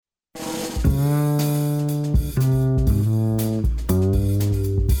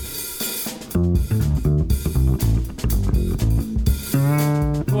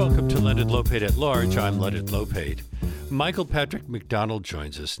Lopate at Large. I'm Leonard Lopate. Michael Patrick McDonald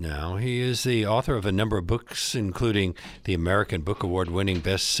joins us now. He is the author of a number of books, including the American Book Award-winning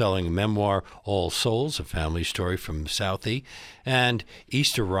best-selling memoir All Souls, a family story from Southie, and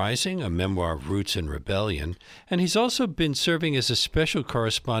Easter Rising, a memoir of roots and rebellion. And he's also been serving as a special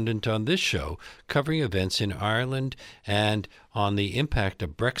correspondent on this show, covering events in Ireland and on the impact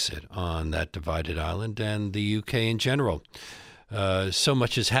of Brexit on that divided island and the UK in general. So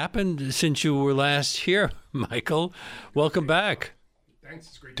much has happened since you were last here, Michael. Welcome back. Thanks.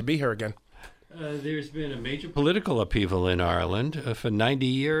 It's great to be here again. There's been a major political upheaval in Ireland for 90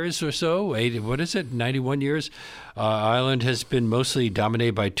 years or so. 91 years? Ireland has been mostly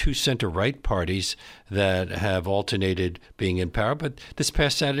dominated by two center-right parties that have alternated being in power. But this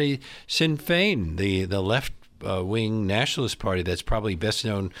past Saturday, Sinn Féin, the left wing nationalist party that's probably best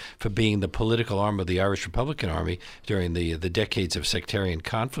known for being the political arm of the Irish Republican Army during the decades of sectarian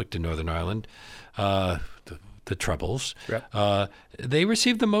conflict in Northern Ireland, the Troubles. Yep. They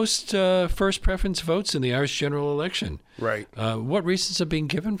received the most first preference votes in the Irish general election. Right. What reasons are being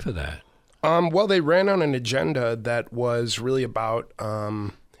given for that? Well, they ran on an agenda that was really about,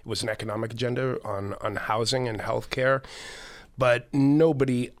 it was an economic agenda on housing and healthcare, but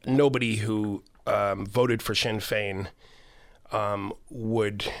nobody who voted for Sinn Féin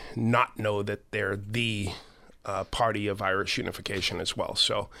would not know that they're the party of Irish unification as well.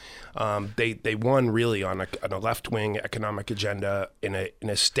 So they won really on a left-wing economic agenda in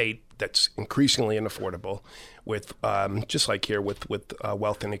a state that's increasingly unaffordable, with just like here with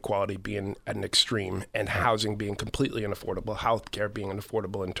wealth inequality being at an extreme and housing being completely unaffordable, healthcare being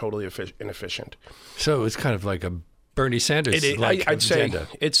unaffordable and totally inefficient. So it's kind of like a Bernie Sanders like I'd say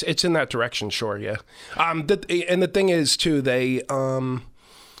it's in that direction, sure, yeah. And the thing is too, they Sinn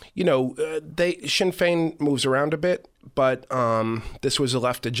Féin moves around a bit, but this was a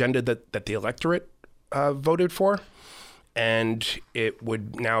left agenda that the electorate voted for, and it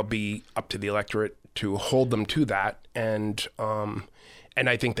would now be up to the electorate to hold them to that, and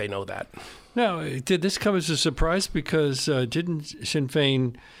I think they know that. Now, did this come as a surprise? Because didn't Sinn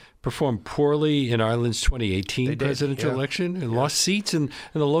Féin performed poorly in Ireland's 2018 presidential election and lost seats in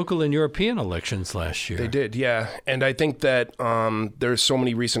the local and European elections last year? They did, yeah. And I think that there's so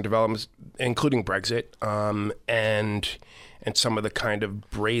many recent developments, including Brexit, and some of the kind of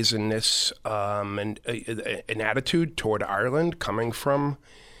brazenness and an attitude toward Ireland coming from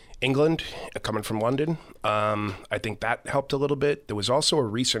England, coming from London. I think that helped a little bit. There was also a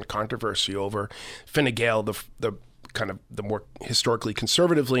recent controversy over Fine Gael, the kind of the more historically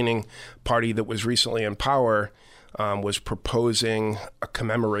conservative-leaning party that was recently in power, was proposing a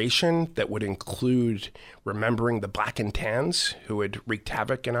commemoration that would include remembering the Black and Tans who had wreaked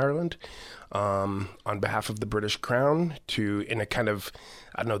havoc in Ireland on behalf of the British Crown. In a kind of,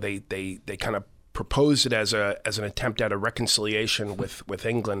 I don't know, they kind of proposed it as an attempt at a reconciliation with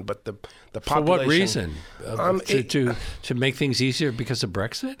England, but the population. For what reason? To make things easier because of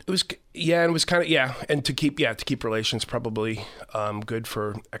Brexit? It was and to keep relations probably good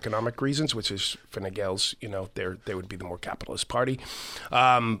for economic reasons, which is Fine Gael's. They would be the more capitalist party.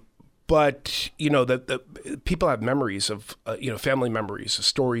 But the people have memories of family memories,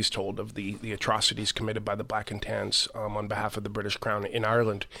 stories told of the atrocities committed by the Black and Tans on behalf of the British Crown in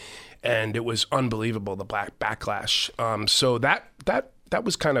Ireland, and it was unbelievable, the black backlash. So that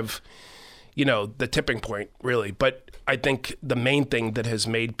was kind of the tipping point, really. But I think the main thing that has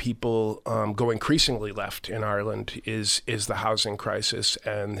made people go increasingly left in Ireland is the housing crisis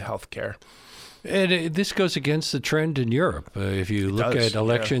and healthcare. And this goes against the trend in Europe. If you look at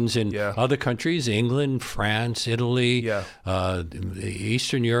elections in other countries, England, France, Italy,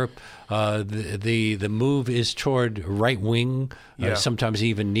 Eastern Europe, the move is toward right-wing, sometimes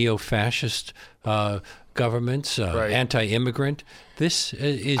even neo-fascist governments, anti-immigrant. Is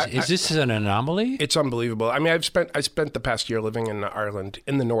this an anomaly? It's unbelievable. I mean, I spent the past year living in Ireland,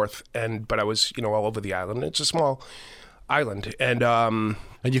 in the north, but I was all over the island. It's a small island, and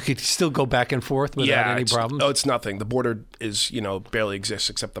you could still go back and forth without any problems? No, it's nothing. The border is, barely exists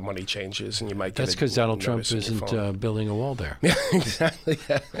except the money changes, and you might get That's because Donald Trump isn't building a wall there. Yeah, exactly.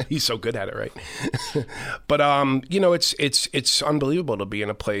 He's so good at it, right? But it's unbelievable to be in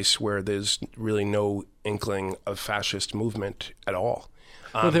a place where there's really no inkling of fascist movement at all.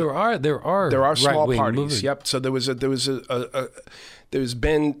 Well, there are small parties. Movement. Yep. So there's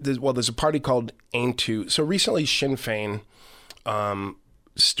a party called Aontú. So recently, Sinn Féin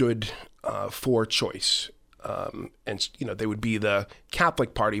stood for choice, and they would be the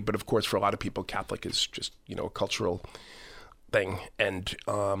Catholic party, but of course, for a lot of people, Catholic is just a cultural thing and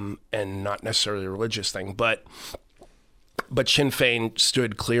not necessarily a religious thing. But But Sinn Féin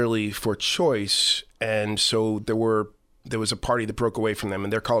stood clearly for choice, and so there was a party that broke away from them,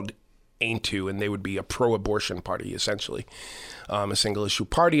 and they're called Aintu, and they would be a pro-abortion party, essentially, a single-issue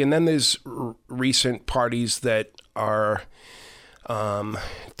party. And then there's recent parties that are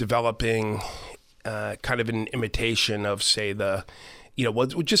developing kind of an imitation of, say,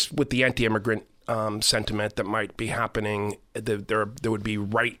 just with the anti-immigrant sentiment that might be happening. There would be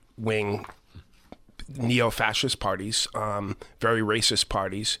right-wing neo-fascist parties, very racist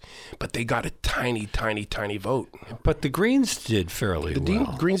parties, but they got a tiny, tiny, tiny vote. But the Greens did fairly well.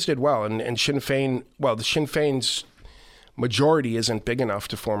 The Greens did well, and Sinn Féin, the Sinn Féin's majority isn't big enough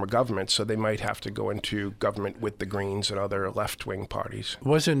to form a government, so they might have to go into government with the Greens and other left-wing parties.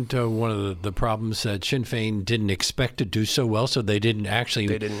 Wasn't one of the problems that Sinn Féin didn't expect to do so well, so they didn't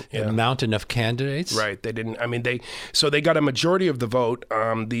mount enough candidates? Right, they didn't. I mean, they got a majority of the vote.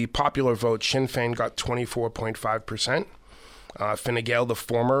 The popular vote, Sinn Féin got 24.5%. Fine Gael, the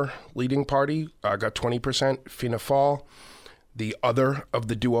former leading party, got 20%. Fianna Fáil, the other of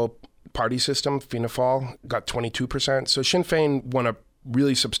the duo party system, Fianna Fáil, got 22%. So Sinn Féin won a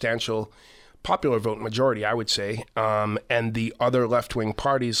really substantial popular vote majority, I would say. And the other left-wing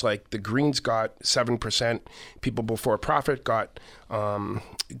parties, like the Greens, got 7%. People Before Profit got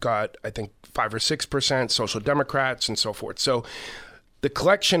I think 5 or 6%. Social Democrats and so forth. So the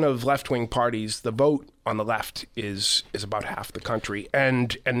collection of left-wing parties, the vote on the left is about half the country,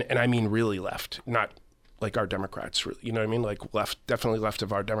 and I mean really left, not like our Democrats, you know what I mean? Like left, definitely left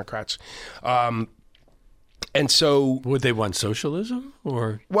of our Democrats. And so... Would they want socialism?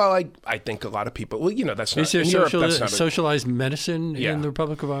 Or? Well, I think a lot of people... Well, that's not... Is there socialized medicine in the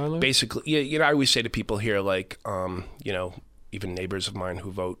Republic of Ireland? Basically, I always say to people here, like, even neighbors of mine who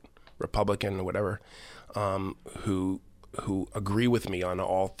vote Republican or whatever, who agree with me on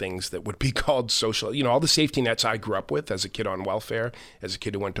all things that would be called social, all the safety nets I grew up with as a kid on welfare, as a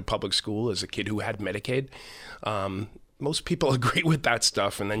kid who went to public school, as a kid who had Medicaid. Most people agree with that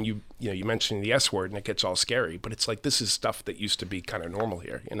stuff. And then you mention the S word and it gets all scary, but it's like, this is stuff that used to be kind of normal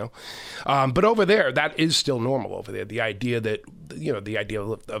here, But over there, that is still normal over there. The idea that, the idea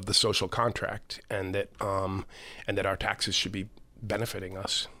of the social contract and that our taxes should be benefiting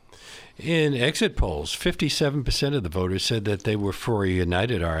us. In exit polls, 57% of the voters said that they were for a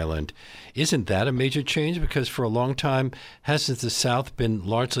united Ireland. Isn't that a major change? Because for a long time, hasn't the South been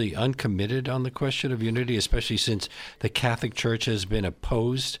largely uncommitted on the question of unity, especially since the Catholic Church has been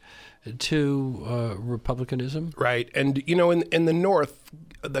opposed to republicanism? Right. And, in the North,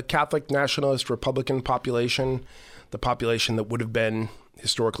 the Catholic nationalist Republican population, the population that would have been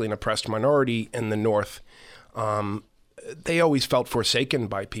historically an oppressed minority in the North, they always felt forsaken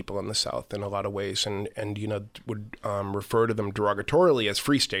by people in the South in a lot of ways, and would refer to them derogatorily as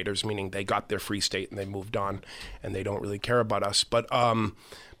free staters, meaning they got their free state and they moved on, and they don't really care about us. But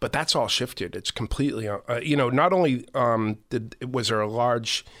that's all shifted. It's completely, not only was there a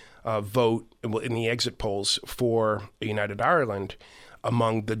large vote in the exit polls for a united Ireland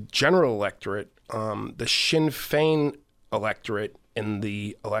among the general electorate, the Sinn Féin electorate in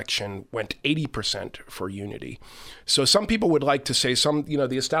the election went 80% for unity. So some people would like to say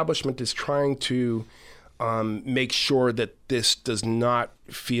the establishment is trying to make sure that this does not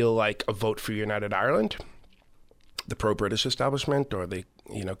feel like a vote for united Ireland, the pro-British establishment or the,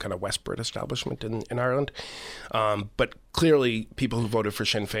 kind of West Brit establishment in Ireland. But clearly people who voted for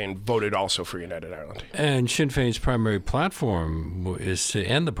Sinn Féin voted also for united Ireland. And Sinn Féin's primary platform is to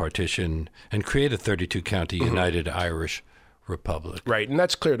end the partition and create a 32-county united Irish Republic. Right, and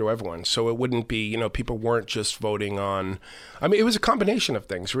that's clear to everyone. So it wouldn't be, people weren't just voting on, it was a combination of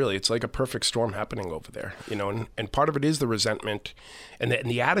things, really. It's like a perfect storm happening over there, and part of it is the resentment and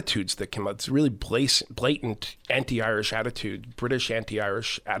the attitudes that came out. It's really blatant anti-Irish attitude, British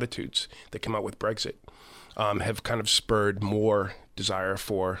anti-Irish attitudes that came out with Brexit have kind of spurred more desire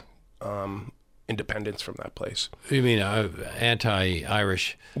for independence from that place. You mean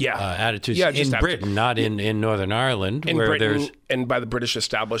anti-Irish attitudes in Britain, not in Northern Ireland, in where Britain, there's... and by the British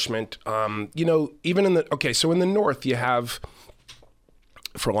establishment. Even in so in the North, you have,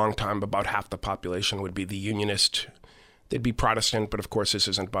 for a long time, about half the population would be the Unionist. They'd be Protestant, but of course this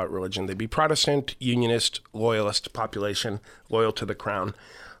isn't about religion. They'd be Protestant, Unionist, Loyalist population, loyal to the Crown.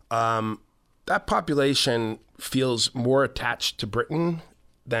 That population feels more attached to Britain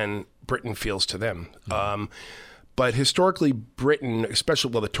than Britain feels to them. But historically, Britain,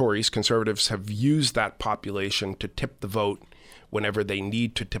 especially, the Tories, conservatives, have used that population to tip the vote whenever they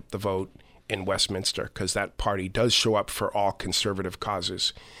need to tip the vote in Westminster, because that party does show up for all conservative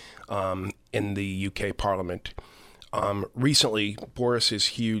causes in the UK Parliament. Recently, Boris's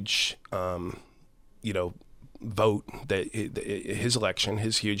huge, vote, that his election,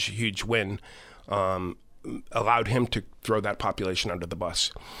 his huge win, allowed him to throw that population under the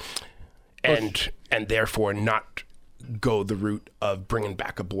bus, and therefore not go the route of bringing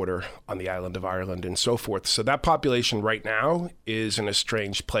back a border on the island of Ireland and so forth. So that population right now is in a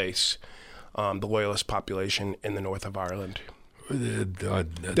strange place, the Loyalist population in the north of Ireland.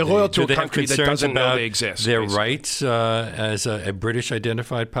 They're loyal to a country that doesn't know they exist. Their rights as a British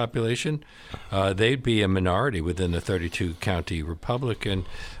identified population, they'd be a minority within the 32-county republic, and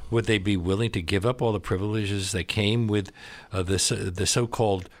would they be willing to give up all the privileges that came with the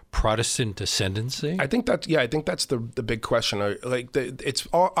so-called Protestant ascendancy? I think that's the big question. It's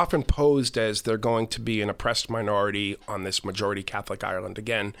often posed as they're going to be an oppressed minority on this majority Catholic Ireland.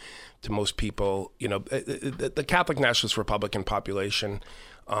 Again, to most people, the Catholic Nationalist Republican population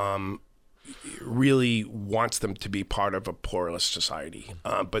really wants them to be part of a pluralist society,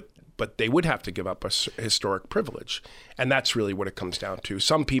 but they would have to give up a historic privilege, and that's really what it comes down to.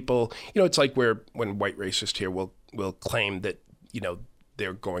 Some people, it's like when white racists here will claim that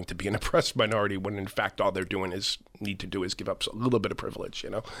they're going to be an oppressed minority when in fact all they're doing need to do is give up a little bit of privilege.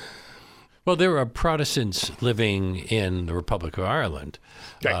 Well, there are Protestants living in the Republic of Ireland.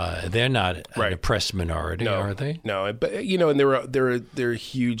 Right. They're not an oppressed minority, are they? No, but and there are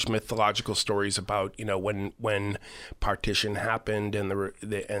huge mythological stories about when partition happened and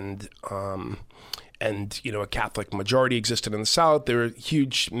a Catholic majority existed in the South. There are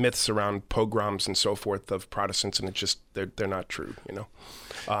huge myths around pogroms and so forth of Protestants, and it's just they're not true.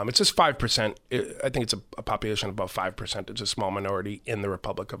 It's just 5%. I think it's a population of about 5%. It's a small minority in the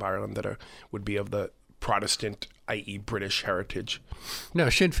Republic of Ireland that would be of the Protestant, i.e. British heritage. Now,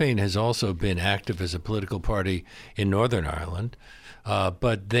 Sinn Féin has also been active as a political party in Northern Ireland,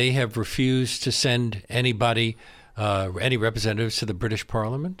 but they have refused to send any representatives to the British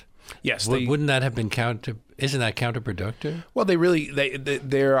Parliament? Yes. Wouldn't that have been isn't that counterproductive? Well,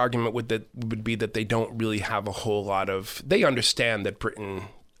 their argument would be that they don't really have a whole lot of. They understand that Britain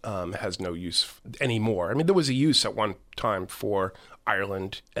has no use anymore. I mean, there was a use at one time for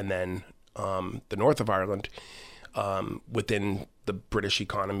Ireland and then the north of Ireland within the British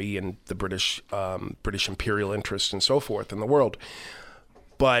economy and the British imperial interests and so forth in the world,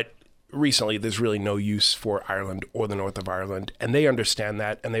 but recently, there's really no use for Ireland or the north of Ireland, and they understand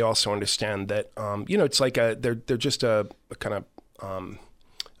that, and they also understand that it's like they're just a kind of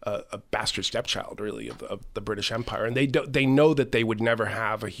a bastard stepchild, really, of the British Empire, and they know that they would never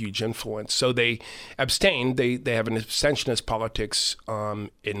have a huge influence, so they abstain. They have an abstentionist politics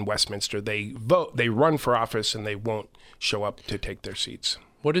in Westminster. They vote, they run for office, and they won't show up to take their seats.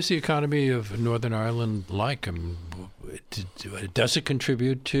 What is the economy of Northern Ireland like? Does it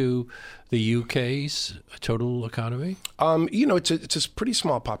contribute to the UK's total economy? It's a pretty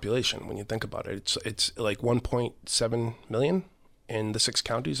small population when you think about it. It's like 1.7 million in the 6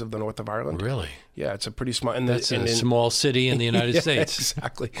 counties of the north of Ireland. Really? Yeah, it's a pretty small. That's a small city in the United States.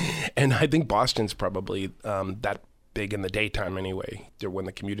 Exactly. And I think Boston's probably that big in the daytime anyway, when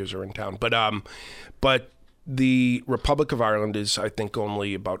the commuters are in town. But the Republic of Ireland is, I think,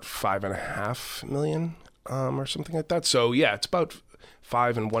 only about 5.5 million or something like that. So yeah, it's about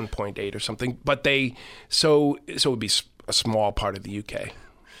 5 and 1.8 or something. But so it would be a small part of the UK.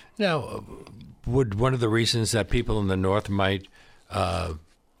 Now, would one of the reasons that people in the north might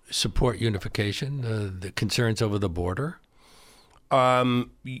support unification, the concerns over the border?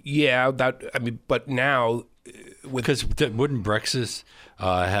 Yeah, but now because wouldn't Brexit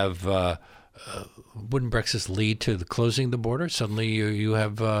wouldn't Brexit lead to closing the border? Suddenly you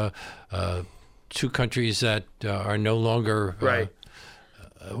have 2 countries that are no longer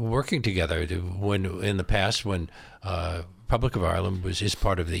working together. When in the past, when Republic of Ireland is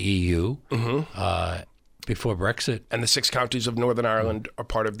part of the EU, before Brexit. And the 6 counties of Northern Ireland are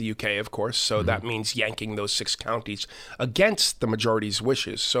part of the UK, of course. So that means yanking those 6 counties against the majority's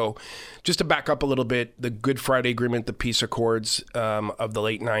wishes. So just to back up a little bit, the Good Friday Agreement, the peace accords of the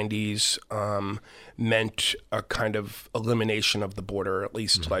late 90s meant a kind of elimination of the border, at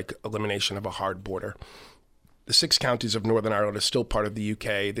least like elimination of a hard border. The 6 counties of Northern Ireland are still part of the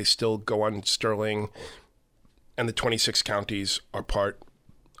UK. They still go on sterling. And the 26 counties are part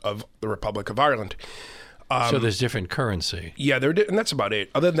of the Republic of Ireland. So there's different currency. Yeah, and that's about it.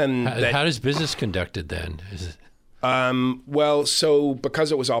 Other than how does business conducted then? Well, so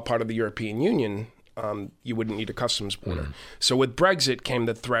because it was all part of the European Union, you wouldn't need a customs border. So with Brexit came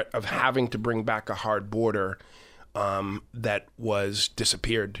the threat of having to bring back a hard border that was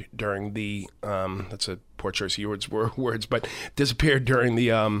disappeared during the that's a poor choice of words, but disappeared during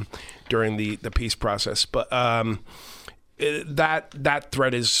the peace process. But that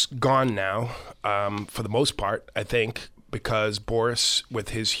threat is gone now, for the most part, I think, because Boris, with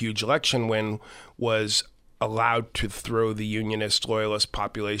his huge election win, was allowed to throw the unionist, loyalist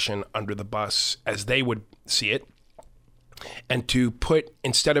population under the bus as they would see it, and to put,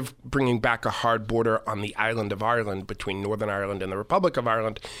 instead of bringing back a hard border on the island of Ireland between Northern Ireland and the Republic of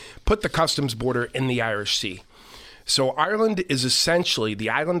Ireland, put the customs border in the Irish Sea. So Ireland is essentially, the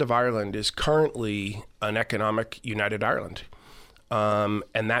island of Ireland is currently an economic United Ireland.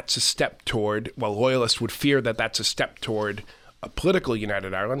 And that's a step toward, well, loyalists would fear that that's a step toward a political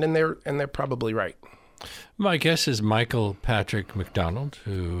United Ireland, and they're probably right. My guest is Michael Patrick McDonald,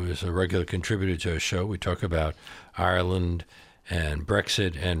 who is a regular contributor to our show. We talk about Ireland and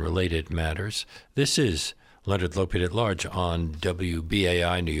Brexit and related matters. This is Leonard Lopate at Large on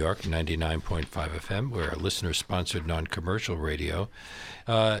WBAI New York 99.5 FM. We're a listener-sponsored non-commercial radio.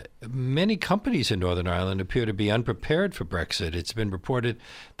 Many companies in Northern Ireland appear to be unprepared for Brexit. It's been reported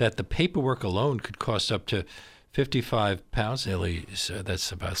that the paperwork alone could cost up to £55, nearly,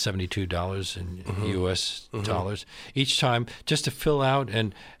 that's about $72 in U.S. dollars each time, just to fill out,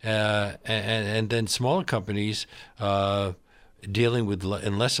 and then smaller companies dealing with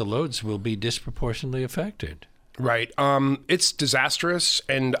in lesser loads will be disproportionately affected. Right. It's disastrous,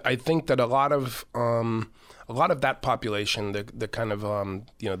 and I think that a lot of that population, the kind of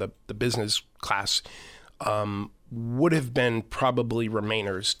the business class, would have been probably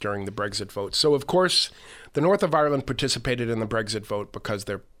Remainers during the Brexit vote. So of course, the North of Ireland participated in the Brexit vote because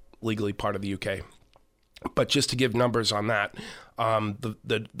they're legally part of the UK. But just to give numbers on that,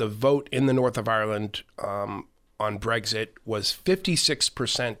 the vote in the North of Ireland on Brexit was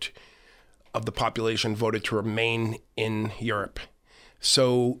 56% of the population voted to remain in Europe.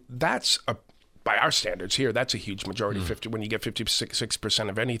 So that's by our standards here, that's a huge majority, 50, when you get 56%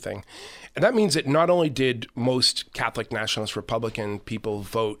 of anything. And that means that not only did most Catholic nationalist Republican people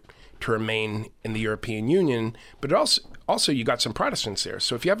vote to remain in the European Union, but also you got some Protestants there.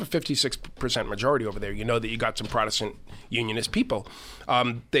 So if you have a 56% majority over there, you know that you got some Protestant unionist people.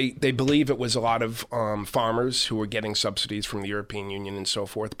 They believe it was a lot of farmers who were getting subsidies from the European Union and so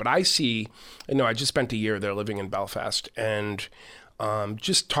forth. But I see, I just spent a year there living in Belfast, and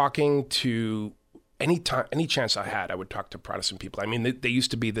just talking to any chance I had, I would talk to Protestant people. I mean, they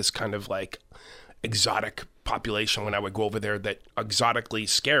used to be this kind of like exotic population when I would go over there, that exotically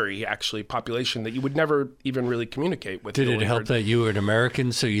scary, actually, population that you would never even really communicate with. Did it help that you were an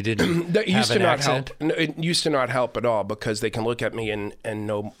American, so you didn't have an accent? No, it used to not help at all, because they can look at me and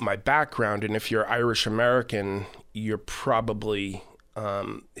know my background. And if you're Irish American, you're probably...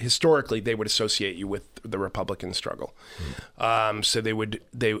 historically, they would associate you with the Republican struggle. So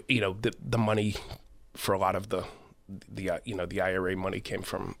the money for a lot of the IRA money came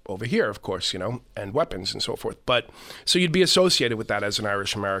from over here, of course, and weapons and so forth. But so you'd be associated with that as an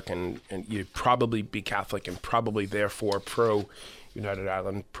Irish American, and you'd probably be Catholic and probably therefore pro-United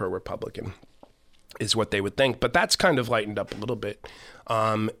Ireland, pro-Republican is what they would think. But that's kind of lightened up a little bit.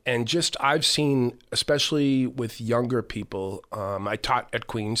 And just I've seen, especially with younger people, I taught at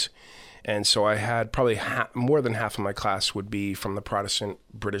Queen's, and so I had probably more than half of my class would be from the Protestant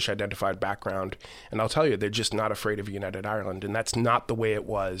British identified background. And I'll tell you, they're just not afraid of United Ireland. And that's not the way it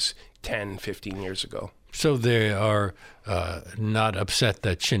was 10, 15 years ago. So they are not upset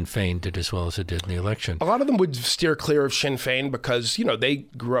that Sinn Féin did as well as it did in the election. A lot of them would steer clear of Sinn Féin because, they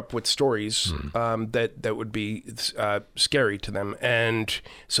grew up with stories that would be scary to them. And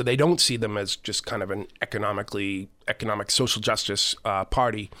so they don't see them as just kind of an economic social justice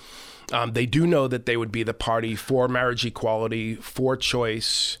party. They do know that they would be the party for marriage equality, for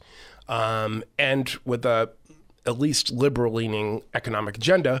choice, and with a at least liberal-leaning economic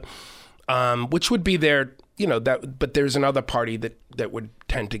agenda. Which would be their, but there's another party that would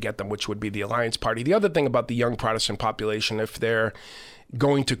tend to get them, which would be the Alliance Party. The other thing about the young Protestant population, if they're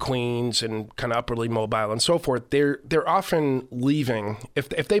going to Queen's and kind of upwardly mobile and so forth, they're often leaving. If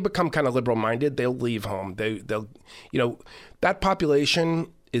they become kind of liberal-minded, they'll leave home. They'll that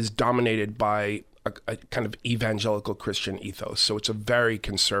population is dominated by a kind of evangelical Christian ethos. So it's a very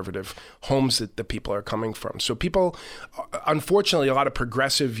conservative homes that the people are coming from. So people, unfortunately, a lot of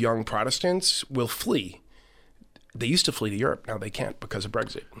progressive young Protestants will flee. They used to flee to Europe. Now they can't because of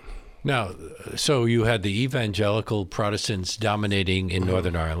Brexit. Now, so you had the evangelical Protestants dominating in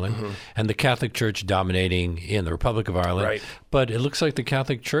Northern Ireland and the Catholic Church dominating in the Republic of Ireland. Right. But it looks like the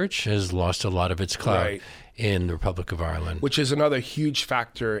Catholic Church has lost a lot of its clout in the Republic of Ireland. Which is another huge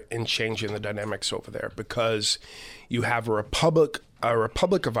factor in changing the dynamics over there, because you have a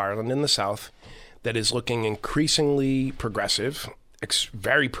Republic of Ireland in the south that is looking increasingly progressive,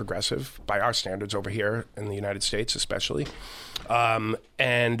 very progressive by our standards over here in the United States, especially.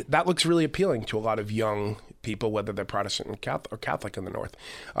 And that looks really appealing to a lot of young people, whether they're Protestant or Catholic in the North.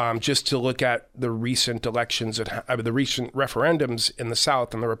 Just to look at the recent elections, the recent referendums in the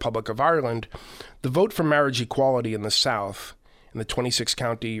South and the Republic of Ireland, the vote for marriage equality in the South, in the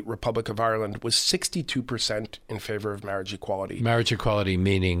 26-county Republic of Ireland, was 62% in favor of marriage equality. Marriage equality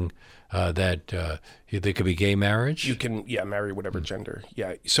meaning that there could be gay marriage? You can, marry whatever gender.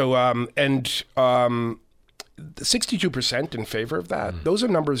 Yeah. So, 62% in favor of that. Those are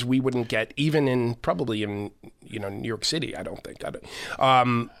numbers we wouldn't get even probably in New York City, I don't think.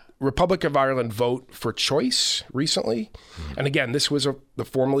 Republic of Ireland vote for choice recently. And again, this was the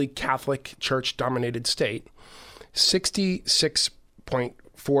formerly Catholic Church-dominated state.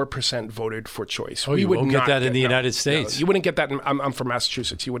 66.4% voted for choice. Oh, you won't get that in the United States. No, you wouldn't get that. I'm from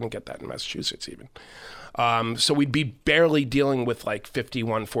Massachusetts. You wouldn't get that in Massachusetts even. So we'd be barely dealing with like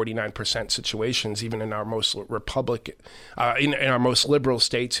 51, 49% situations, even in our most in our most liberal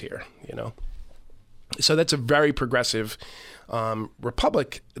states here. So that's a very progressive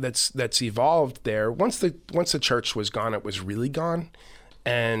republic that's evolved there. Once the church was gone, it was really gone.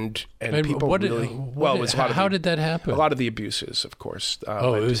 And people it was a lot of how did that happen? A lot of the abuses, of course. It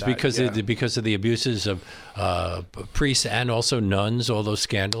was because of the abuses of priests and also nuns, all those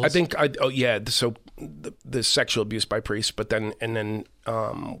scandals. I think, So the sexual abuse by priests, but then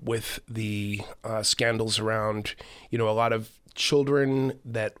with the scandals around, a lot of children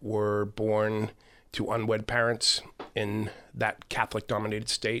that were born to unwed parents in that Catholic-dominated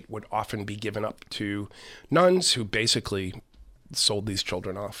state would often be given up to nuns who basically sold these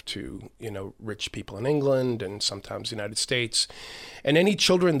children off to, rich people in England and sometimes the United States. And any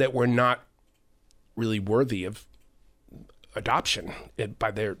children that were not really worthy of adoption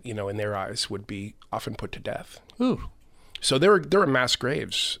by their, in their eyes, would be often put to death. Ooh. So there are mass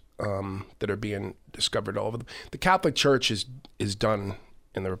graves that are being discovered all over. The Catholic Church is done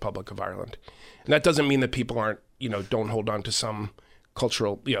in the Republic of Ireland. And that doesn't mean that people aren't, don't hold on to some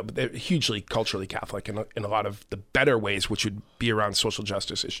cultural, but they're hugely culturally Catholic in a lot of the better ways, which would be around social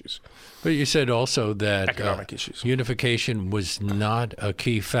justice issues. But you said also that economic issues. Unification was not a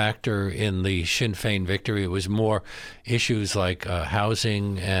key factor in the Sinn Féin victory. It was more issues like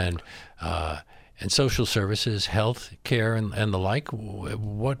housing and social services, health care, and the like.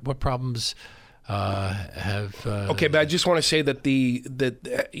 What problems have? Okay, but I just want to say that the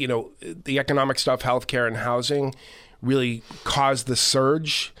economic stuff, healthcare and housing, really caused the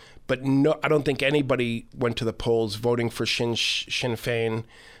surge, but no, I don't think anybody went to the polls voting for Sinn Féin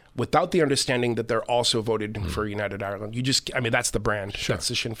without the understanding that they're also voted for United Ireland. That's the brand. Sure. That's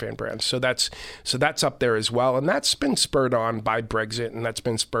the Sinn Féin brand. So that's up there as well. And that's been spurred on by Brexit, and that's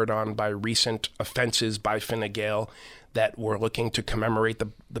been spurred on by recent offenses by Fine Gael that were looking to commemorate the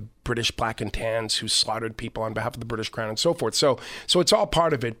British Black and Tans who slaughtered people on behalf of the British Crown and so forth. So it's all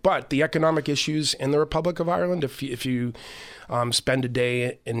part of it. But the economic issues in the Republic of Ireland, if you spend a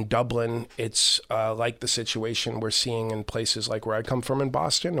day in Dublin, it's like the situation we're seeing in places like where I come from in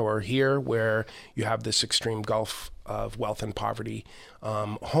Boston or here, where you have this extreme gulf of wealth and poverty.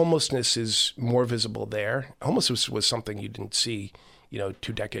 Homelessness is more visible there. Homelessness was something you didn't see 2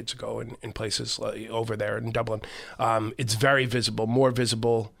 decades ago in places like over there in Dublin. It's very visible, more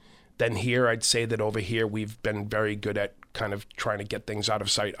visible than here. I'd say that over here we've been very good at kind of trying to get things out of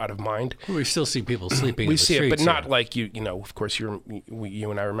sight, out of mind. We still see people sleeping in the see streets. We see it, but not like of course,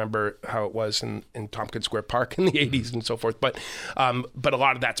 you and I remember how it was in Tompkins Square Park in the 80s and so forth. But a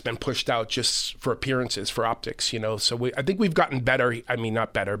lot of that's been pushed out just for appearances, for optics, So I think we've gotten better. I mean,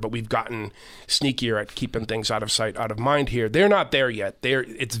 not better, but we've gotten sneakier at keeping things out of sight, out of mind here. They're not there yet.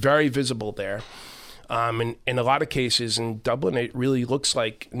 It's very visible there. In a lot of cases in Dublin, it really looks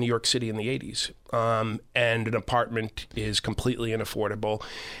like New York City in the 80s. And an apartment is completely unaffordable.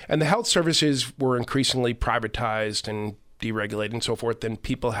 And the health services were increasingly privatized and deregulated and so forth. And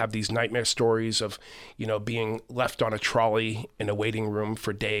people have these nightmare stories of, being left on a trolley in a waiting room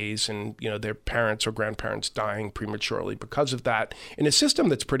for days and, their parents or grandparents dying prematurely because of that in a system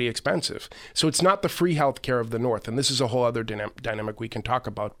that's pretty expensive. So it's not the free health care of the North. And this is a whole other dynamic we can talk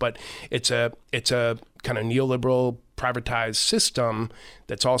about. But it's a kind of neoliberal privatized system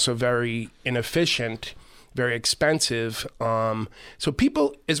that's also very inefficient, very expensive. So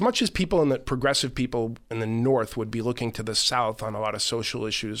people, as much as progressive people in the North would be looking to the South on a lot of social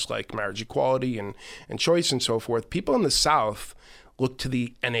issues like marriage equality and choice and so forth, people in the South look to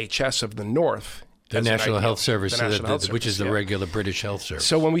the NHS of the North. The National Health Service, which is the yeah. regular British health service.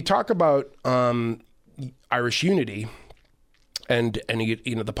 So when we talk about Irish unity, and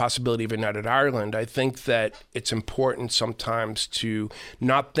the possibility of United Ireland, I think that it's important sometimes to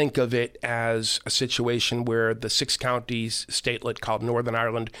not think of it as a situation where the 6 counties statelet called Northern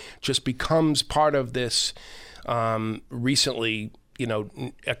Ireland just becomes part of this recently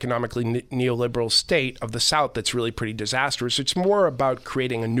economically neoliberal state of the South that's really pretty disastrous. It's more about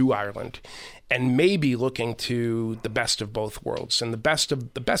creating a new Ireland and maybe looking to the best of both worlds. And the best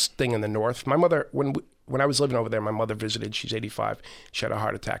thing in the North, my mother, when I was living over there, my mother visited. She's 85. She had a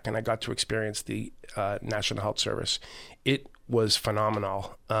heart attack, and I got to experience the National Health Service. It was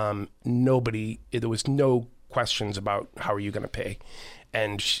phenomenal. There was no questions about how are you going to pay.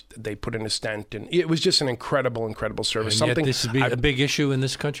 And they put in a stent, and it was just an incredible service. And yet this would be a big issue in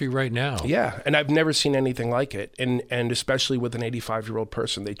this country right now. Yeah, and I've never seen anything like it. And especially with an 85-year-old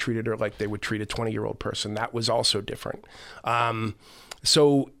person, they treated her like they would treat a 20-year-old person. That was also different.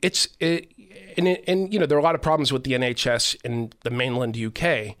 So there are a lot of problems with the NHS in the mainland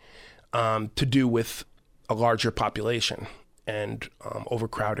UK to do with a larger population and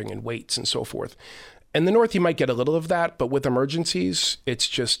overcrowding and waits and so forth. In the North, you might get a little of that, but with emergencies, it's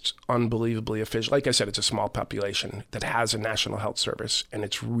just unbelievably efficient. Like I said, it's a small population that has a National Health Service, and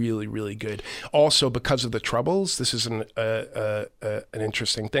it's really, really good. Also, because of the Troubles, this is an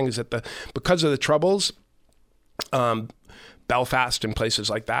interesting thing, is that because of the Troubles, Belfast and places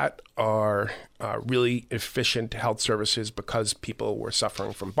like that are really efficient health services because people were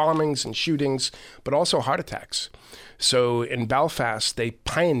suffering from bombings and shootings, but also heart attacks. So in Belfast, they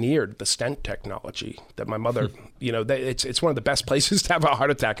pioneered the stent technology that my mother, it's one of the best places to have a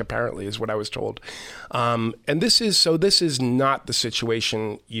heart attack, apparently, is what I was told. And this is not the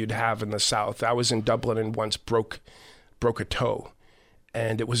situation you'd have in the South. I was in Dublin and once broke a toe,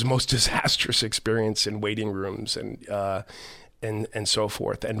 and it was the most disastrous experience in waiting rooms and so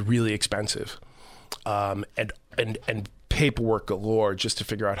forth, and really expensive, and paperwork galore just to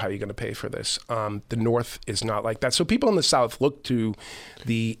figure out how you're going to pay for this. The North is not like that. So people in the South look to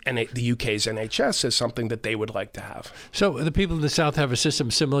the UK's NHS as something that they would like to have. So the people in the South have a system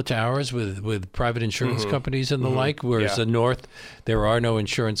similar to ours with private insurance companies and the like, whereas the North, there are no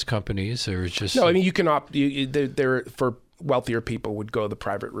insurance companies. There's just... No, I mean, you can opt, they're for wealthier people would go the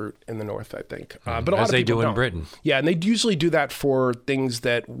private route in the North, I think. But a lot as of they people do in don't. Britain. Yeah, and they usually do that for things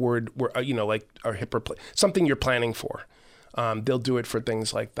that were like a hip something you're planning for. They'll do it for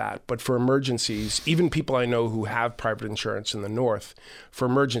things like that. But for emergencies, even people I know who have private insurance in the North, for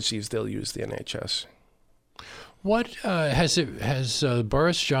emergencies, they'll use the NHS. What has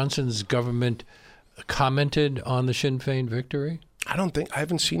Boris Johnson's government commented on the Sinn Féin victory? I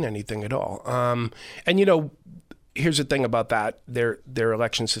haven't seen anything at all. Here's the thing about that. Their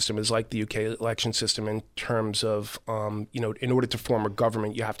election system is like the UK election system in terms of, in order to form a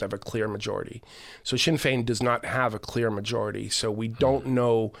government, you have to have a clear majority. So Sinn Féin does not have a clear majority. So we don't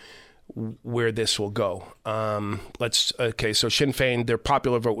know where this will go. So Sinn Féin, their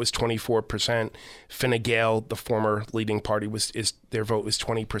popular vote was 24%. Fine Gael, the former leading party, their vote was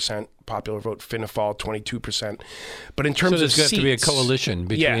 20%. Popular vote, Fianna Fáil, 22%. But in terms of seats... So there's got to be a coalition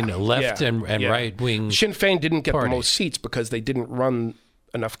between left and right-wing Sinn Féin didn't get party. The most seats because they didn't run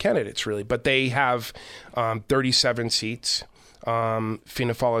enough candidates, really. But they have 37 seats.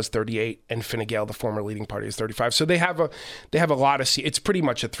 Fianna Fáil is 38, and Fine Gael, the former leading party, is 35. So they have a lot of seats. It's pretty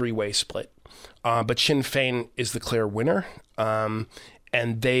much a three-way split. But Sinn Féin is the clear winner, and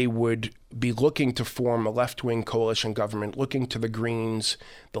they would be looking to form a left-wing coalition government, looking to the Greens,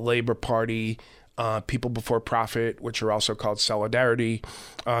 the Labour Party, People Before Profit, which are also called Solidarity.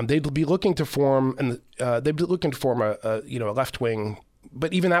 They'd be looking to form, a left-wing.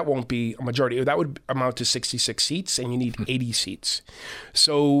 But even that won't be a majority. That would amount to 66 seats, and you need 80 seats.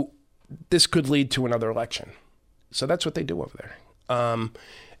 So this could lead to another election. So that's what they do over there.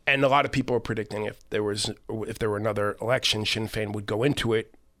 And a lot of people are predicting if there were another election, Sinn Féin would go into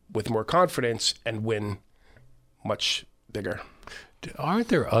it with more confidence and win much bigger. Aren't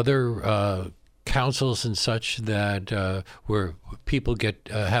there other councils and such that where people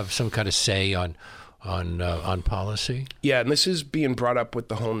have some kind of say on policy? Yeah, and this is being brought up with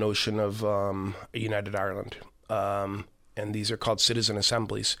the whole notion of a United Ireland. And these are called citizen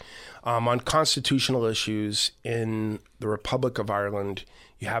assemblies. On constitutional issues in the Republic of Ireland,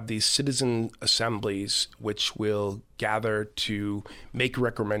 you have these citizen assemblies which will gather to make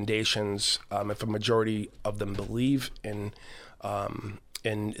recommendations if a majority of them believe in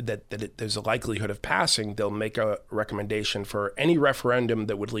there's a likelihood of passing. They'll make a recommendation for any referendum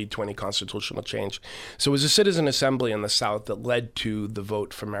that would lead to any constitutional change. So it was a citizen assembly in the South that led to the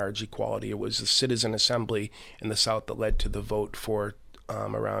vote for marriage equality. It was a citizen assembly in the South that led to the vote for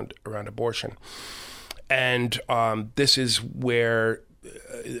around abortion. And this is where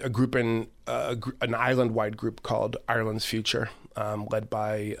an island-wide group called Ireland's Future, led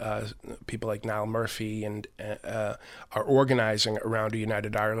by people like Niall Murphy, and are organizing around a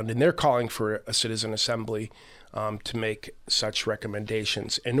united Ireland. And they're calling for a citizen assembly to make such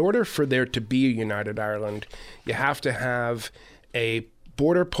recommendations. In order for there to be a united Ireland, you have to have a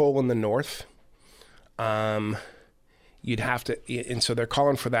border poll in the north. You'd have to, and so they're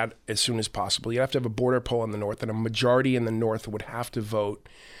calling for that as soon as possible. You have to have a border poll in the north, and a majority in the north would have to vote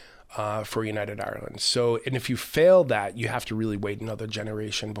for United Ireland. So, and if you fail that, you have to really wait another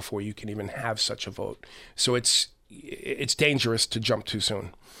generation before you can even have such a vote. So it's dangerous to jump too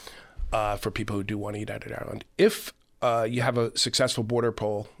soon for people who do want a United Ireland. If you have a successful border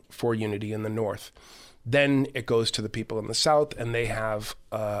poll for unity in the north, then it goes to the people in the south, and they have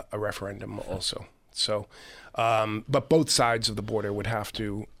a referendum also. So, but both sides of the border would have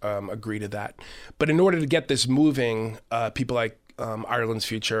to agree to that. But in order to get this moving, people like Ireland's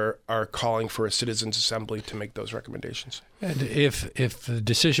Future are calling for a citizens' assembly to make those recommendations. And if the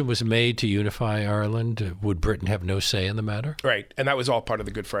decision was made to unify Ireland, would Britain have no say in the matter? Right, and that was all part of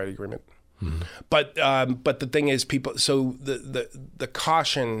the Good Friday Agreement. Mm-hmm. But the thing is, people. So the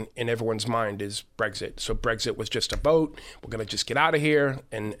caution in everyone's mind is Brexit. So Brexit was just a vote. We're going to just get out of here,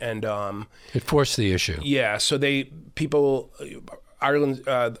 and it forced the issue. Yeah. So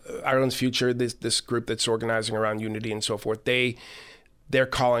Ireland's Future, this group that's organizing around unity and so forth, they're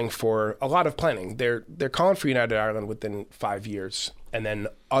calling for a lot of planning. They're calling for United Ireland within 5 years, and then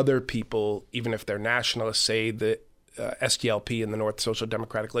other people, even if they're nationalists, say that SDLP in the North, Social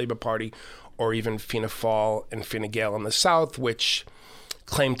Democratic Labour Party, or even Fianna Fáil and Fine Gael in the South, which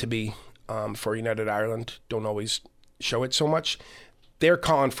claim to be for United Ireland, don't always show it so much. They're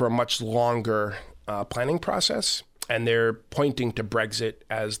calling for a much longer planning process, and they're pointing to Brexit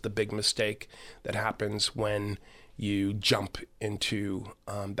as the big mistake that happens when you jump into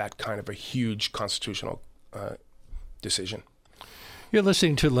that kind of a huge constitutional decision. You're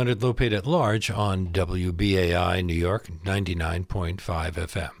listening to Leonard Lopate at Large on WBAI New York 99.5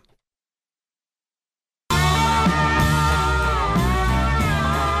 FM.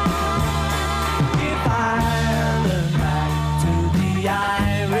 Give Ireland back to the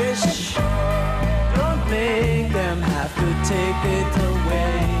Irish. Don't make them have to take it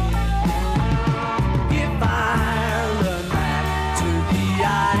away. Give Ireland back to the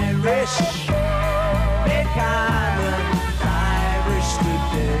Irish. Make Ireland Irish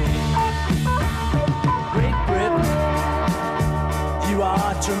today. Great Britain, you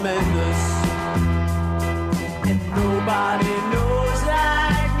are tremendous, and nobody knows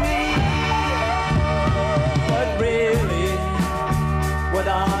like me. But really, what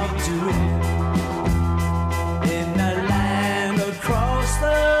are we doing in a land across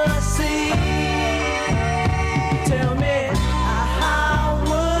the sea? Tell me, how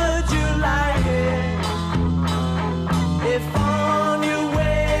would you like it if on your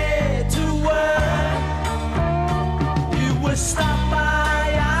way to work you were stopped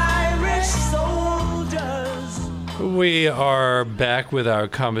by Irish soldiers? We are back with our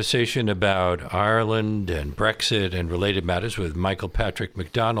conversation about Ireland and Brexit and related matters with Michael Patrick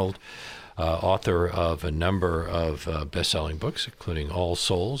McDonald, author of a number of best-selling books, including All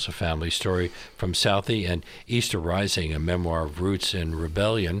Souls, A Family Story from Southie, and Easter Rising, a memoir of roots and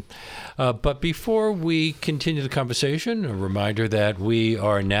rebellion. But before we continue the conversation, a reminder that we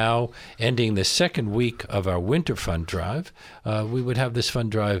are now ending the second week of our winter fund drive. We would have this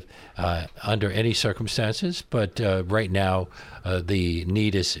fund drive under any circumstances, but right now the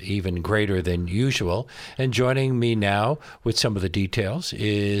need is even greater than usual. And joining me now with some of the details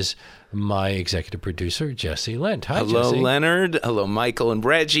is my executive producer, Jesse Lent. Hi, Hello, Jesse. Leonard. Hello, Michael and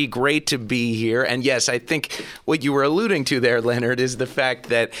Reggie. Great to be here. And yes, I think what you were alluding to there, Leonard, is the fact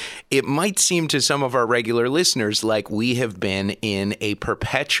that it might seem to some of our regular listeners like we have been in a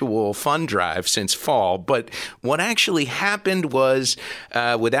perpetual fund drive since fall. But what actually happened was,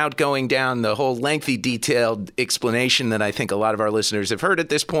 without going down the whole lengthy, detailed explanation that I think a lot of our listeners have heard at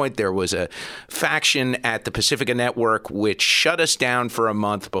this point, there was a faction at the Pacifica Network which shut us down for a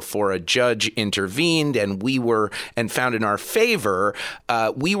month before a judge intervened, and found in our favor.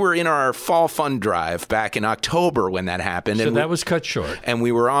 We were in our fall fund drive back in October when that happened. So and that was cut short. And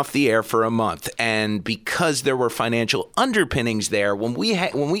we were off the air for a month. And because there were financial underpinnings there, when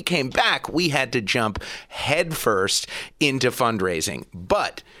we came back, we had to jump headfirst into fundraising.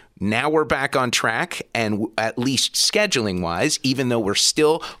 But Now we're back on track, and at least scheduling-wise, even though we're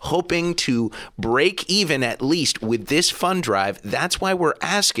still hoping to break even at least with this fund drive, that's why we're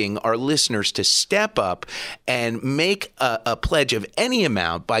asking our listeners to step up and make a pledge of any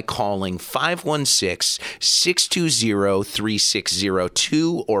amount by calling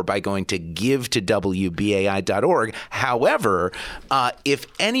 516-620-3602 or by going to give2wbai.org. However, if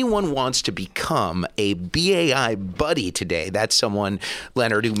anyone wants to become a BAI buddy today, that's someone,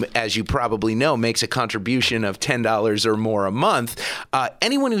 Leonard, who, as you probably know, makes a contribution of $10 or more a month.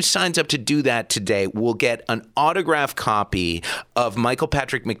 Anyone who signs up to do that today will get an autographed copy of Michael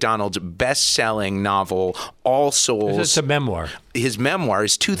Patrick McDonald's best-selling novel, All Souls. It's a memoir. His memoir,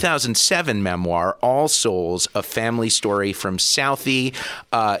 his 2007 memoir, All Souls, A Family Story from Southie.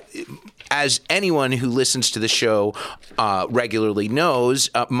 As anyone who listens to the show regularly knows,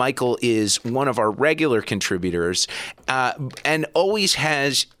 Michael is one of our regular contributors and always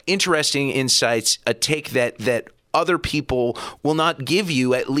has interesting insights, a take that other people will not give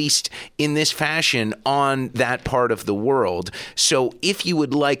you, at least in this fashion, on that part of the world. So if you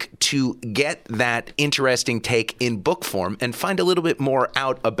would like to get that interesting take in book form and find a little bit more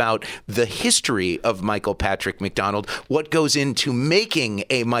out about the history of Michael Patrick McDonald, what goes into making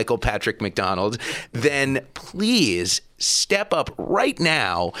a Michael Patrick McDonald, then please step up right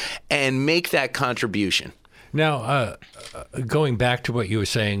now and make that contribution. Now, going back to what you were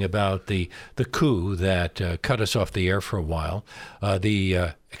saying about the coup that cut us off the air for a while,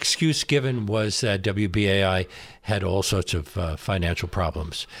 the excuse given was that WBAI had all sorts of financial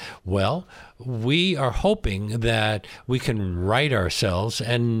problems. Well, we are hoping that we can right ourselves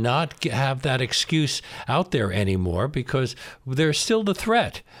and not have that excuse out there anymore, because there's still the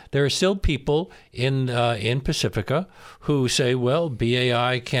threat. There are still people in Pacifica who say, well,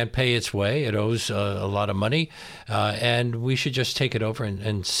 BAI can't pay its way. It owes a lot of money, and we should just take it over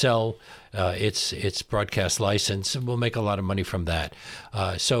and sell its broadcast license, and we'll make a lot of money from that.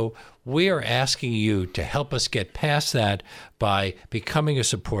 So we are asking you to help us get past that by becoming a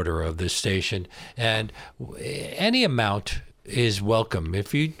supporter of this station, and any amount is welcome.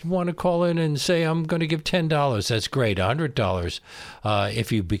 If you want to call in and say, I'm going to give $10, that's great. $100.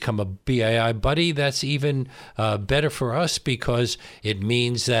 If you become a BAI buddy, that's even better for us, because it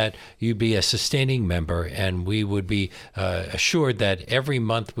means that you'd be a sustaining member, and we would be assured that every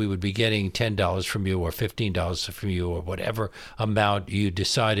month we would be getting $10 from you or $15 from you or whatever amount you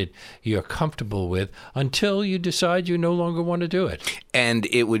decided you're comfortable with, until you decide you no longer want to do it. And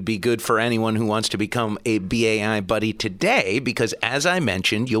it would be good for anyone who wants to become a BAI buddy today, because as I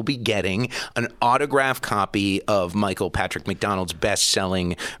mentioned, you'll be getting an autographed copy of Michael Patrick McDonald's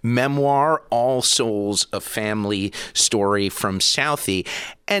best-selling memoir, All Souls, A Family Story from Southie.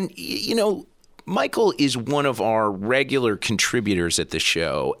 And, you know, Michael is one of our regular contributors at the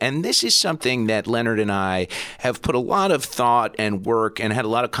show, and this is something that Leonard and I have put a lot of thought and work and had a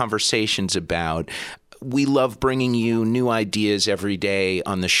lot of conversations about. We love bringing you new ideas every day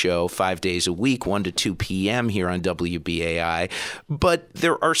on the show, 5 days a week, 1 to 2 p.m. here on WBAI. But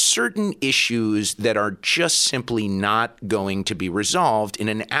there are certain issues that are just simply not going to be resolved in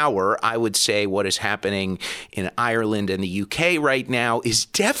an hour. I would say what is happening in Ireland and the UK right now is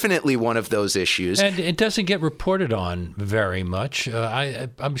definitely one of those issues. And it doesn't get reported on very much.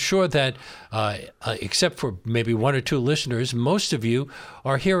 I'm sure that, except for maybe 1 or 2 listeners, most of you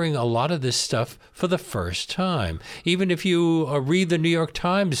are hearing a lot of this stuff for the first time. Even if you read the New York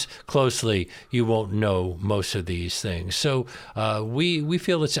Times closely, you won't know most of these things. So we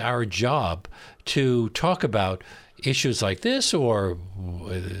feel it's our job to talk about issues like this, or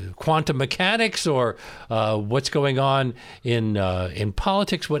quantum mechanics, or what's going on in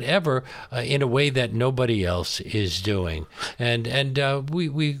politics, whatever, in a way that nobody else is doing. And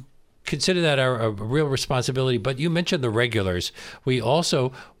we consider that a real responsibility. But you mentioned the regulars. We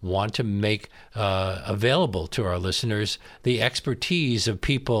also want to make available to our listeners the expertise of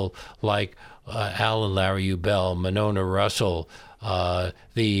people like Al and Larry Ubell, Monona Russell, our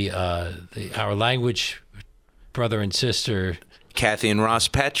language brother and sister, Kathy and Ross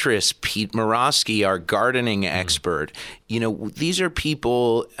Petras, Pete Morosky, our gardening expert. You know, these are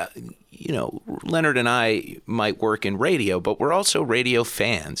people, Leonard and I might work in radio, but we're also radio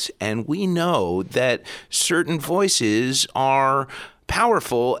fans. And we know that certain voices are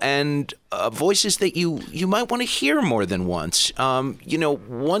powerful and voices that you might want to hear more than once.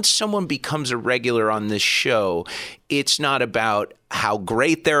 Once someone becomes a regular on this show, it's not about how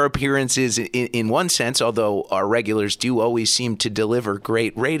great their appearance is in one sense, although our regulars do always seem to deliver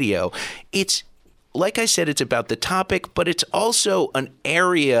great radio. It's, like I said, it's about the topic, but it's also an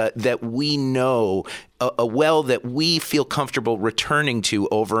area that we know a well that we feel comfortable returning to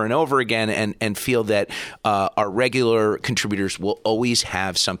over and over again, and feel that our regular contributors will always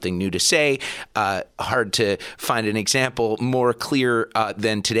have something new to say. Hard to find an example more clear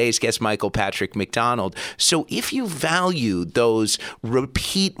than today's guest, Michael Patrick McDonald. So if you value those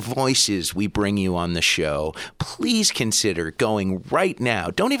repeat voices we bring you on the show, please consider going right now.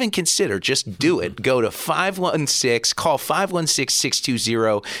 Don't even consider, just do it. Go to call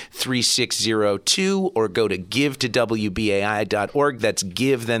 516-620-3602, or go to give2wbai.org. That's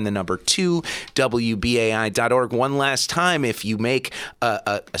give, then the number 2, WBAI.org. One last time, if you make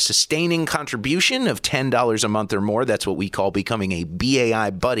a sustaining contribution of $10 a month or more, that's what we call becoming a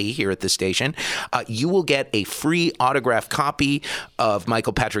BAI buddy here at the station, you will get a free autographed copy of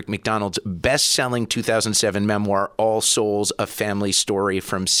Michael Patrick McDonald's best-selling 2007 memoir, All Souls, A Family Story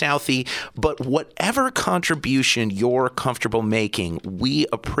from Southie. But whatever contribution you're comfortable making, we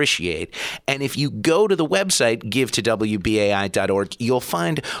appreciate. And if you go to the website, give2wbai.org, you'll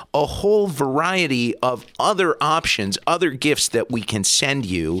find a whole variety of other options, other gifts that we can send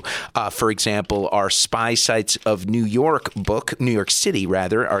you. For example, our Spy Sites of New York City,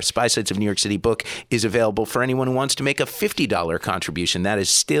 our Spy Sites of New York City book is available for anyone who wants to make a $50 contribution. That is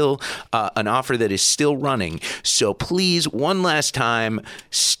still an offer that is still running. So please, one last time,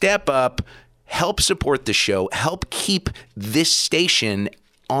 step up, help support the show, help keep this station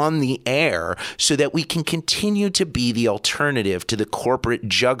on the air so that we can continue to be the alternative to the corporate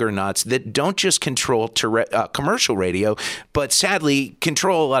juggernauts that don't just control commercial radio, but sadly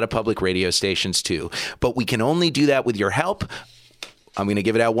control a lot of public radio stations too. But we can only do that with your help. I'm going to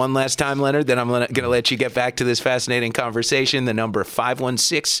give it out one last time, Leonard, then I'm going to let you get back to this fascinating conversation. The number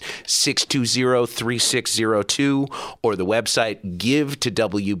 516-620-3602, or the website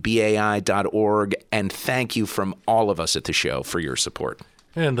give2wbai.org. And thank you from all of us at the show for your support.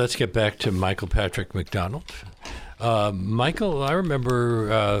 And let's get back to Michael Patrick McDonald. Michael, I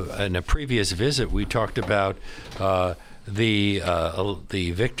remember in a previous visit we talked about the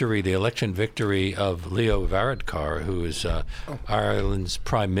election victory of Leo Varadkar, who is Ireland's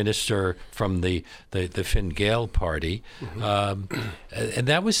prime minister from the Fine Gael party, and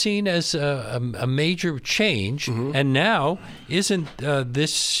that was seen as a major change. And now, isn't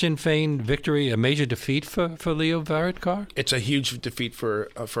this Sinn Féin victory a major defeat for Leo Varadkar? It's a huge defeat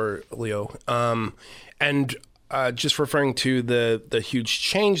for Leo, and. Just referring to the huge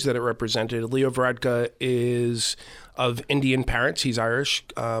change that it represented, Leo Varadkar is of Indian parents. He's Irish,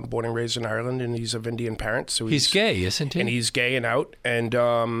 born and raised in Ireland, and he's of Indian parents. So he's gay, isn't he? And he's gay and out, and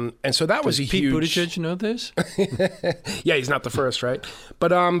so that was a Pete huge. Buttigieg know this? Yeah, he's not the first, right?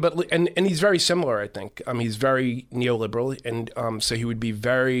 But he's very similar, I think. He's very neoliberal, and so he would be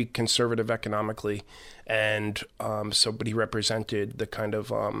very conservative economically. And but he represented the kind of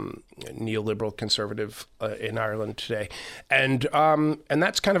neoliberal conservative in Ireland today, and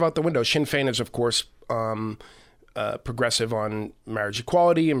that's kind of out the window. Sinn Féin is, of course, progressive on marriage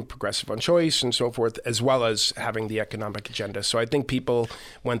equality and progressive on choice and so forth, as well as having the economic agenda. So I think people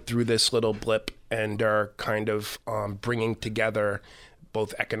went through this little blip and are kind of bringing together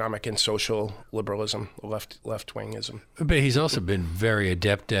both economic and social liberalism, left-wingism. But he's also been very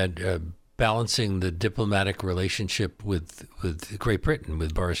adept at balancing the diplomatic relationship with Great Britain,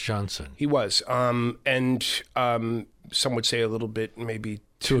 with Boris Johnson. He was, and some would say a little bit maybe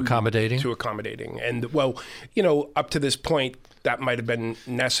too accommodating. And up to this point, that might have been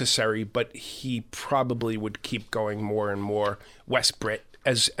necessary, but he probably would keep going more and more West Brit,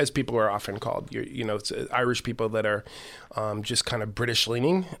 as people are often called. It's Irish people that are just kind of British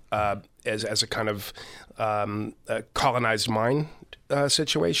leaning, as a kind of colonized mind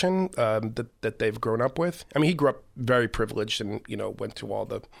situation that they've grown up with. I mean, he grew up very privileged and went to all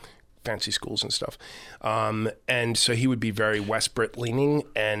the fancy schools and stuff, and so he would be very West Brit leaning,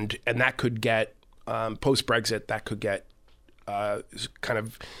 and that could get post Brexit, that could get kind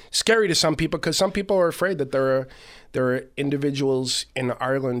of scary to some people, because some people are afraid that there are individuals in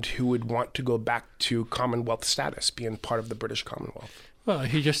Ireland who would want to go back to Commonwealth status, being part of the British Commonwealth. Well,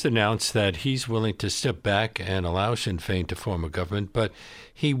 he just announced that he's willing to step back and allow Sinn Féin to form a government, but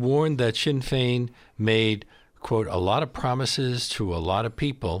he warned that Sinn Féin made, quote, a lot of promises to a lot of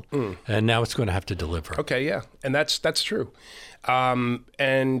people, and now it's going to have to deliver. Okay, yeah, and that's true.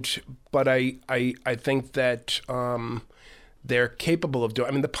 But I think that they're capable of doing.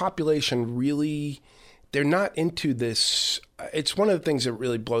 I mean, the population really, they're not into this. It's one of the things that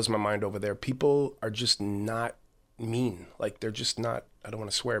really blows my mind over there. People are just not mean. Like, they're just not. I don't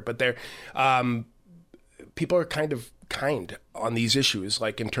want to swear, but they're people are kind on these issues,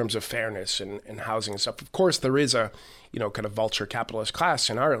 like in terms of fairness and housing and stuff. Of course, there is a kind of vulture capitalist class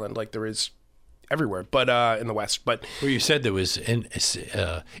in Ireland, like there is everywhere, but in the West. But Well, you said there was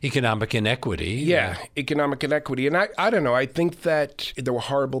economic inequity. yeah, economic inequity. And I don't know. I think that there were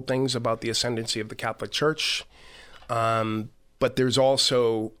horrible things about the ascendancy of the Catholic Church. But there's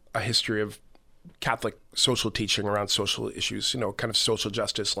also a history of Catholic social teaching around social issues, kind of social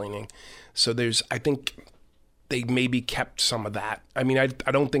justice leaning. So I think they maybe kept some of that. I mean, I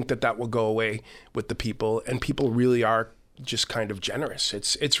don't think that will go away with the people, and people really are just kind of generous.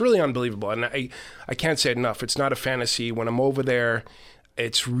 It's really unbelievable. And I can't say it enough. It's not a fantasy. When I'm over there,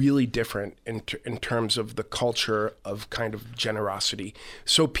 it's really different in terms of the culture of kind of generosity.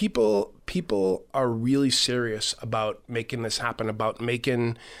 So people are really serious about making this happen, about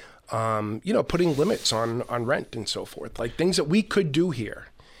making, putting limits on rent and so forth, like things that we could do here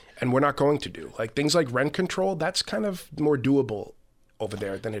and we're not going to do. Like things like rent control, that's kind of more doable over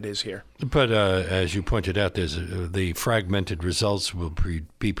there than it is here. But as you pointed out, there's the fragmented results will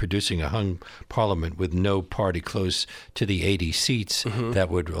be producing a hung parliament with no party close to the 80 seats that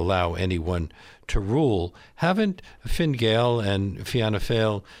would allow anyone to rule. Haven't Fine Gael and Fianna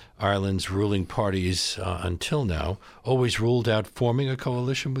Fáil, Ireland's ruling parties until now, always ruled out forming a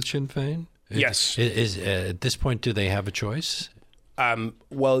coalition with Sinn Féin? Yes. At this point, do they have a choice?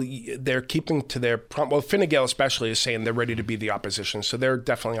 Well, they're keeping to their well, Fine Gael especially is saying they're ready to be the opposition, so they're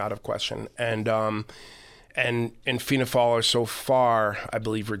definitely out of question. And Fianna Fáil are so far, I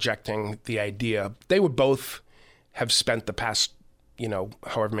believe, rejecting the idea. They would both have spent the past,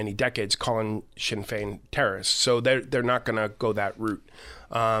 however many decades calling Sinn Féin terrorists, so they're not going to go that route.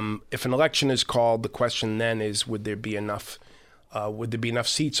 If an election is called, the question then is, would there be enough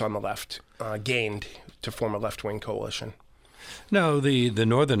seats on the left gained to form a left-wing coalition? No, the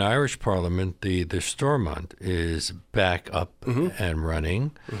Northern Irish Parliament, the Stormont, is back up and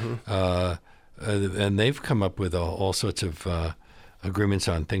running, and they've come up with all sorts of agreements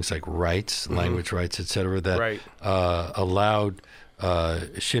on things like rights, language rights, et cetera, that allowed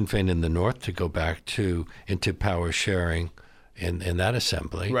Sinn Féin in the North to go back into power sharing in that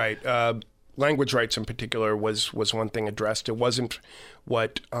assembly. Right. Language rights in particular was one thing addressed. It wasn't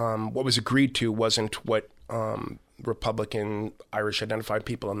what was agreed to, wasn't what Republican Irish identified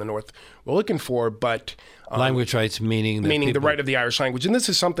people in the North were looking for, but language rights meaning the right of the Irish language. And this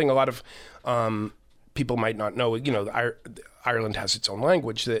is something a lot of people might not know. Ireland has its own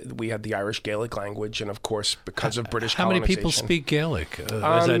language. We have the Irish Gaelic language, and of course, because of British colonization. How many people speak Gaelic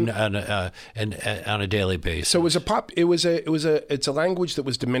on a daily basis? So it's a language that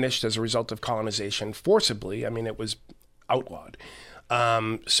was diminished as a result of colonization forcibly. I mean, it was outlawed.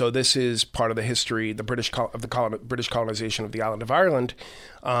 So this is part of the history, the British colonization of the island of Ireland,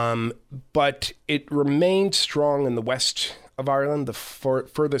 but it remained strong in the west of Ireland, the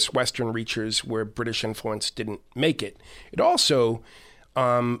furthest western reaches where British influence didn't make it. It also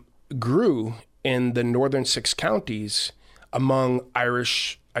grew in the northern 6 counties among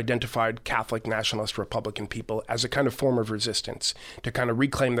Irish identified Catholic nationalist Republican people as a kind of form of resistance to kind of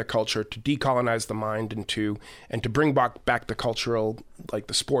reclaim their culture, to decolonize the mind, and to bring back the cultural, like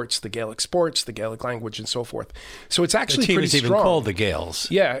the sports, the Gaelic language, and so forth. So it's actually pretty strong. The team is even called the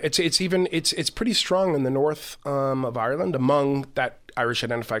Gaels. Yeah, it's pretty strong in the north of Ireland among that Irish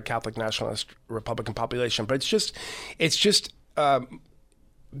identified Catholic nationalist Republican population. But it's just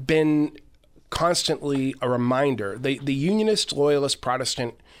been constantly a reminder. The Unionist, Loyalist,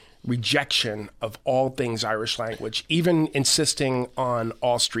 Protestant rejection of all things Irish language, even insisting on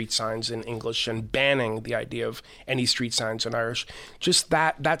all street signs in English and banning the idea of any street signs in Irish, just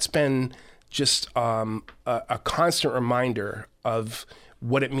that's been just a constant reminder of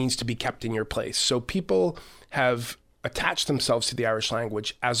what it means to be kept in your place. So people have attached themselves to the Irish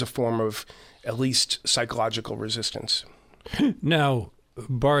language as a form of at least psychological resistance. Now,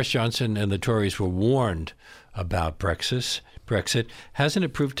 Boris Johnson and the Tories were warned about Brexit. Hasn't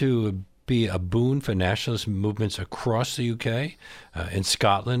it proved to be a boon for nationalist movements across the UK? In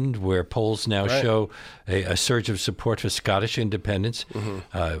Scotland, where polls now show a surge of support for Scottish independence.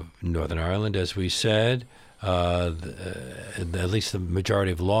 Northern Ireland, as we said, at least the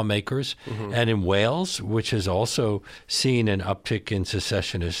majority of lawmakers. And in Wales, which has also seen an uptick in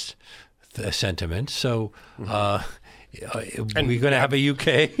secessionist sentiment. So we're going to have a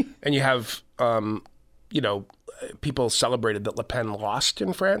UK. And you have, people celebrated that Le Pen lost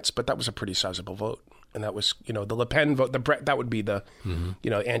in France, but that was a pretty sizable vote. And that was, the Le Pen vote, that would be the,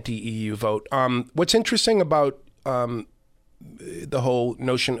 anti-EU vote. What's interesting about the whole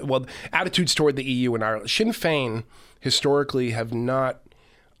notion, attitudes toward the EU and Ireland. Sinn Féin historically have not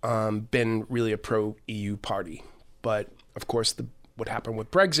been really a pro-EU party. But, of course, what happened with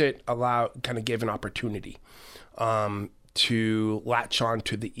Brexit kind of gave an opportunity to latch on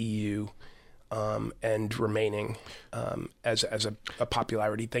to the EU and remaining as a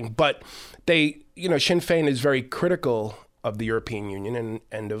popularity thing. But they, Sinn Féin is very critical of the European Union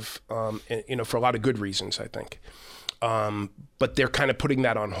and of, for a lot of good reasons, I think. But they're kind of putting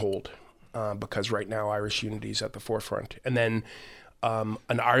that on hold because right now Irish unity is at the forefront. And then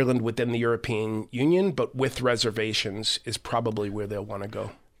an Ireland within the European Union, but with reservations, is probably where they'll want to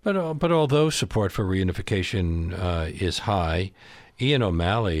go. But although support for reunification is high, Ian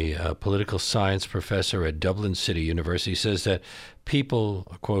O'Malley, a political science professor at Dublin City University, says that people,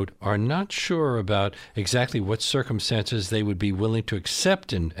 quote, are not sure about exactly what circumstances they would be willing to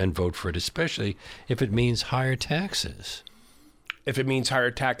accept and vote for it, especially if it means higher taxes. If it means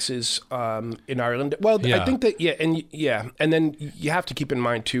higher taxes in Ireland. Well, Yeah. I think that, And then you have to keep in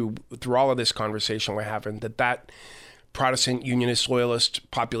mind, too, through all of this conversation we're having, that Protestant, unionist,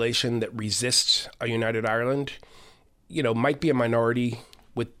 loyalist population that resists a united Ireland, might be a minority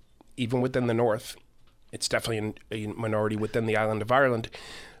even within the North. It's definitely a minority within the island of Ireland,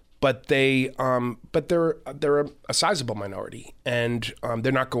 but they're a sizable minority, and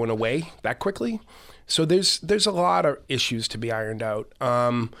they're not going away that quickly. So there's a lot of issues to be ironed out.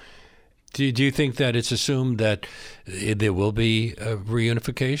 Do you think that it's assumed that there will be a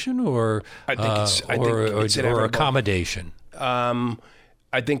reunification or accommodation?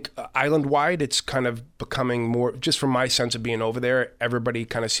 I think island-wide, it's kind of becoming more, just from my sense of being over there, everybody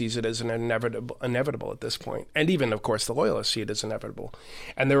kind of sees it as an inevitable at this point. And even, of course, the loyalists see it as inevitable.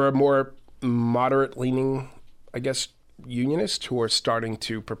 And there are more moderate-leaning, I guess, unionists who are starting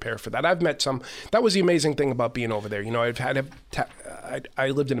to prepare for that. I've met some. That was the amazing thing about being over there. I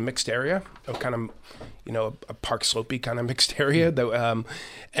lived in a mixed area, a kind of, a Park Slopey kind of mixed area.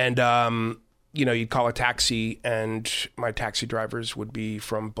 You'd call a taxi, and my taxi drivers would be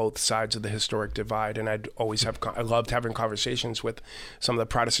from both sides of the historic divide. And I loved having conversations with some of the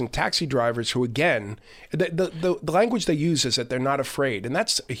Protestant taxi drivers who, again, the language they use is that they're not afraid. And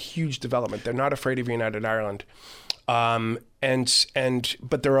that's a huge development. They're not afraid of United Ireland. But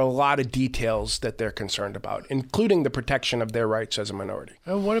there are a lot of details that they're concerned about, including the protection of their rights as a minority.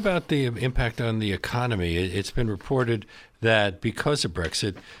 What about the impact on the economy? It's been reported that because of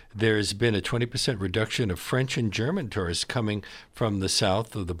Brexit, there's been a 20% reduction of French and German tourists coming from the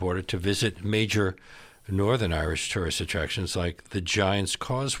south of the border to visit major Northern Irish tourist attractions like the Giant's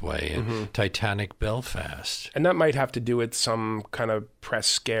Causeway and Titanic Belfast. And that might have to do with some kind of press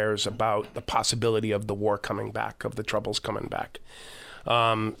scares about the possibility of the war coming back, of the Troubles coming back.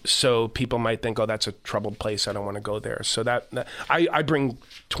 So people might think, oh, that's a troubled place, I don't want to go there. So I bring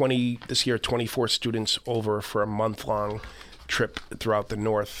 24 students over for a month-long trip throughout the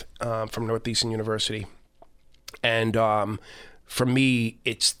north from Northeastern University. And for me,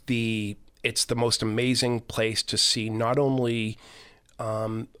 it's the most amazing place to see not only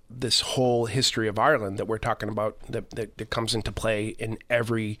this whole history of Ireland that we're talking about that comes into play in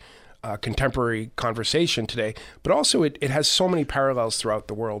every contemporary conversation today, but also it has so many parallels throughout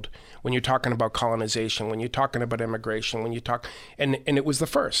the world. When you're talking about colonization, when you're talking about immigration, and it was the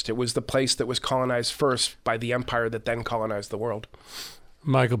first. It was the place that was colonized first by the empire that then colonized the world.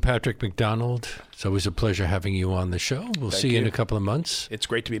 Michael Patrick McDonald, it's always a pleasure having you on the show. We'll see you in a couple of months. It's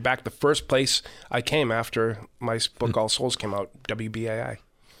great to be back. The first place I came after my book All Souls came out, WBAI.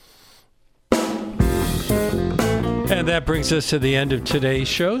 And that brings us to the end of today's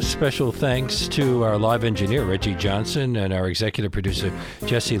show. Special thanks to our live engineer, Reggie Johnson, and our executive producer,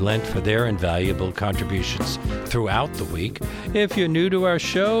 Jesse Lent, for their invaluable contributions throughout the week. If you're new to our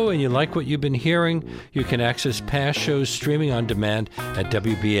show and you like what you've been hearing, you can access past shows streaming on demand at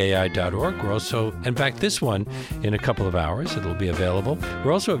WBAI.org. We're also, in fact, this one in a couple of hours, it'll be available.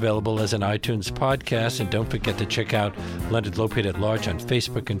 We're also available as an iTunes podcast, and don't forget to check out Leonard Lopate at Large on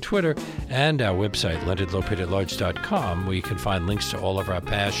Facebook and Twitter, and our website, LeonardLopateAtLarge.com, where you can find links to all of our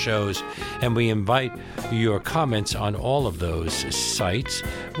past shows, and we invite your comments on all of those sites.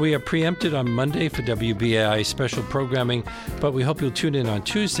 We are preempted on Monday for WBAI special programming, but we hope you'll tune in on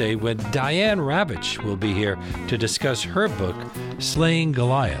Tuesday when Diane Ravitch will be here to discuss her book, Slaying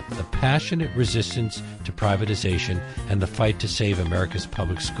Goliath, The Passionate Resistance to Privatization and the Fight to Save America's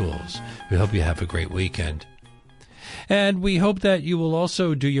Public Schools. We hope you have a great weekend. And we hope that you will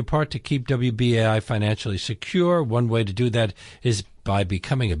also do your part to keep WBAI financially secure. One way to do that is by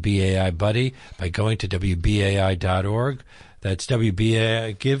becoming a BAI buddy, by going to WBAI.org. That's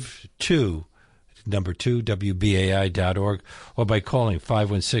WBAI, give to number 2, WBAI.org, or by calling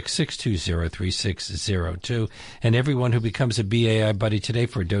 516-620-3602. And everyone who becomes a BAI buddy today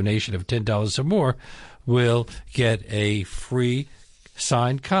for a donation of $10 or more will get a free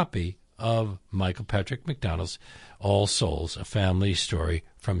signed copy of Michael Patrick McDonald's All Souls, A Family Story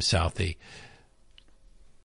from Southie.